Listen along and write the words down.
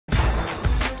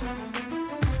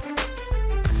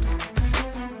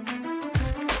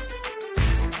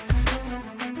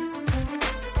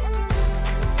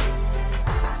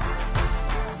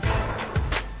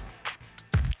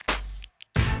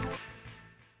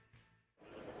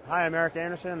Hi, I'm Erik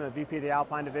Anderson, the VP of the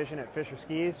Alpine Division at Fischer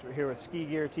Skis. We're here with Ski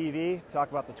Gear TV to talk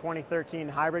about the 2013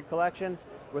 Hybrid Collection.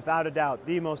 Without a doubt,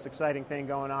 the most exciting thing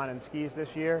going on in skis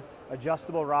this year,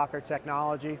 adjustable rocker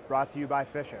technology brought to you by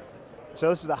Fischer. So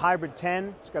this is the Hybrid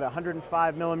 10. It's got a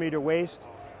 105 millimeter waist.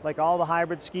 Like all the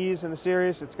hybrid skis in the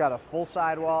series, it's got a full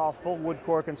sidewall, full wood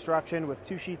core construction with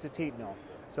 2 sheets of Titanal.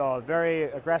 So a very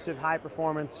aggressive, high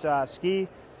performance ski.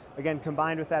 Again,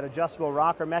 combined with that adjustable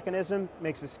rocker mechanism,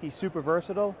 makes the ski super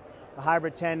versatile. The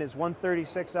Hybrid 10 is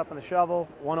 136 up in the shovel,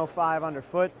 105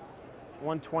 underfoot,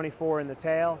 124 in the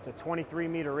tail. It's a 23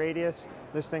 meter radius.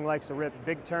 This thing likes to rip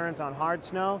big turns on hard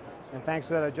snow, and thanks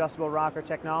to that adjustable rocker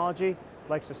technology,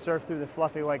 likes to surf through the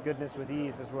fluffy white goodness with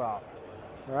ease as well.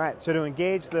 All right, so to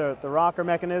engage the rocker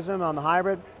mechanism on the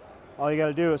Hybrid, all you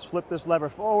gotta do is flip this lever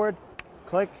forward,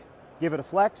 click, give it a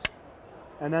flex,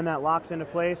 and then that locks into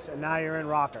place, and now you're in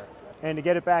rocker. And to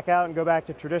get it back out and go back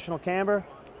to traditional camber,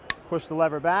 push the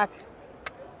lever back,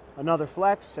 another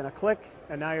flex and a click,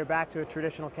 and now you're back to a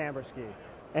traditional camber ski.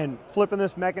 And flipping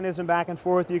this mechanism back and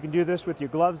forth, you can do this with your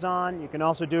gloves on. You can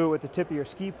also do it with the tip of your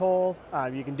ski pole.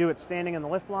 You can do it standing in the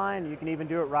lift line. You can even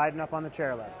do it riding up on the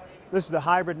chairlift. This is the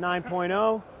Hybrid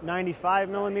 9.0, 95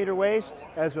 millimeter waist.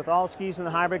 As with all skis in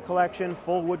the Hybrid collection,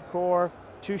 full wood core,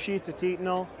 2 sheets of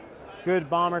Titanal, good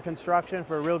bomber construction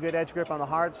for a real good edge grip on the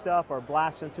hard stuff or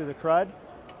blasting through the crud.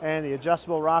 And the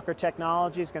adjustable rocker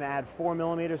technology is going to add 4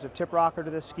 millimeters of tip rocker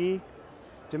to this ski.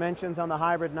 Dimensions on the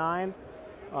Hybrid 9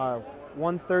 are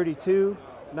 132,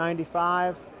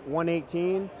 95,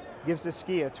 118. Gives this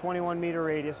ski a 21 meter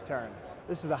radius turn.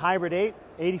 This is the Hybrid 8,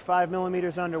 85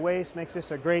 millimeters under waist. Makes this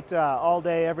a great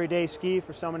all-day, everyday ski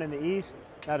for someone in the East.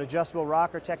 That adjustable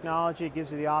rocker technology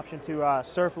gives you the option to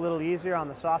surf a little easier on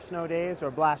the soft snow days or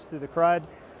blast through the crud,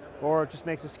 or it just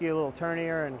makes the ski a little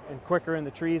turnier and quicker in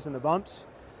the trees and the bumps.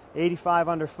 85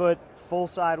 underfoot, full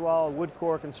sidewall, wood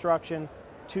core construction,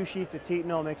 2 sheets of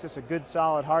Titanal makes this a good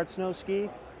solid hard snow ski.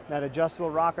 That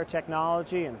adjustable rocker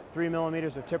technology and 3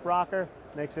 millimeters of tip rocker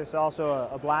makes this also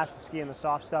a blast to ski in the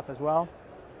soft stuff as well.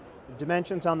 The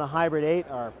dimensions on the Hybrid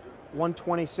 8 are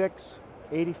 126,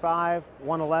 85,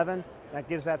 111. That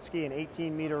gives that ski an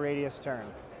 18 meter radius turn.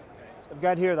 So I've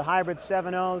got here the Hybrid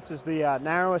 7.0. This is the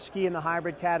narrowest ski in the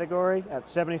hybrid category at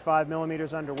 75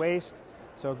 millimeters under waist.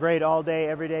 So a great all-day,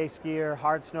 everyday skier,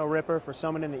 hard snow ripper for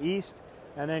someone in the East.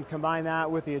 And then combine that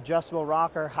with the adjustable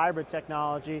rocker hybrid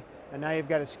technology, and now you've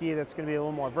got a ski that's going to be a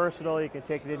little more versatile. You can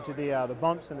take it into the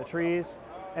bumps and the trees.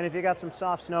 And if you got some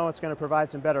soft snow, it's going to provide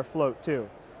some better float too.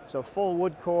 So full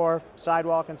wood core,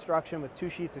 sidewall construction with 2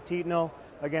 sheets of Titanal.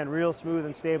 Again, real smooth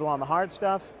and stable on the hard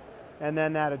stuff. And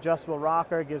then that adjustable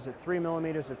rocker gives it 3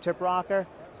 millimeters of tip rocker.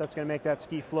 So that's going to make that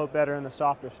ski float better in the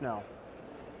softer snow.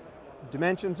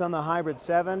 Dimensions on the Hybrid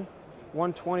 7,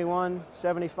 121,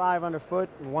 75 underfoot,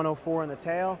 and 104 in the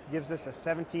tail. Gives us a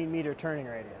 17 meter turning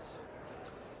radius.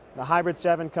 The Hybrid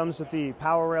 7 comes with the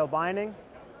power rail binding,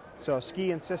 so a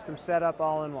ski and system setup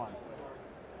all in one.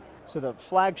 So the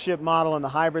flagship model in the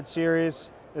Hybrid series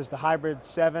is the Hybrid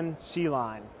 7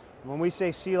 C-Line. When we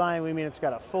say C-Line, we mean it's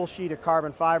got a full sheet of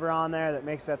carbon fiber on there that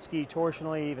makes that ski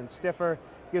torsionally even stiffer,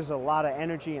 gives a lot of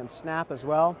energy and snap as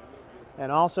well.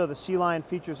 And also the C-Line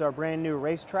features our brand new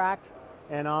racetrack,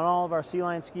 and on all of our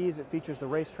C-Line skis it features the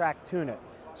racetrack Tune-It.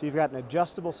 So you've got an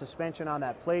adjustable suspension on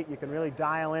that plate. You can really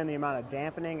dial in the amount of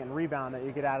dampening and rebound that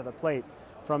you get out of the plate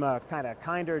from a kind of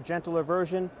kinder, gentler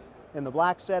version in the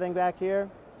black setting back here.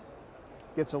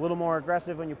 Gets a little more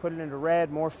aggressive when you put it into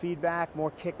red, more feedback, more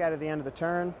kick out of the end of the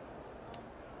turn.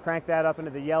 Crank that up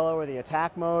into the yellow or the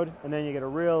attack mode, and then you get a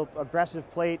real aggressive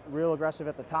plate, real aggressive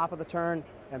at the top of the turn,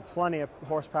 and plenty of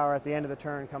horsepower at the end of the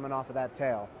turn coming off of that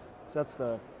tail.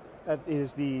 So that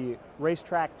is the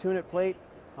racetrack Tune-It plate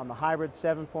on the Hybrid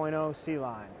 7.0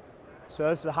 C-Line. So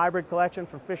this is a Hybrid collection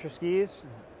from Fischer Skis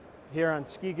here on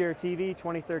Ski Gear TV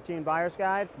 2013 Buyer's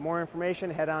Guide. For more information,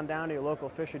 head on down to your local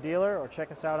Fischer dealer or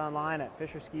check us out online at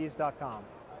fischerskis.com.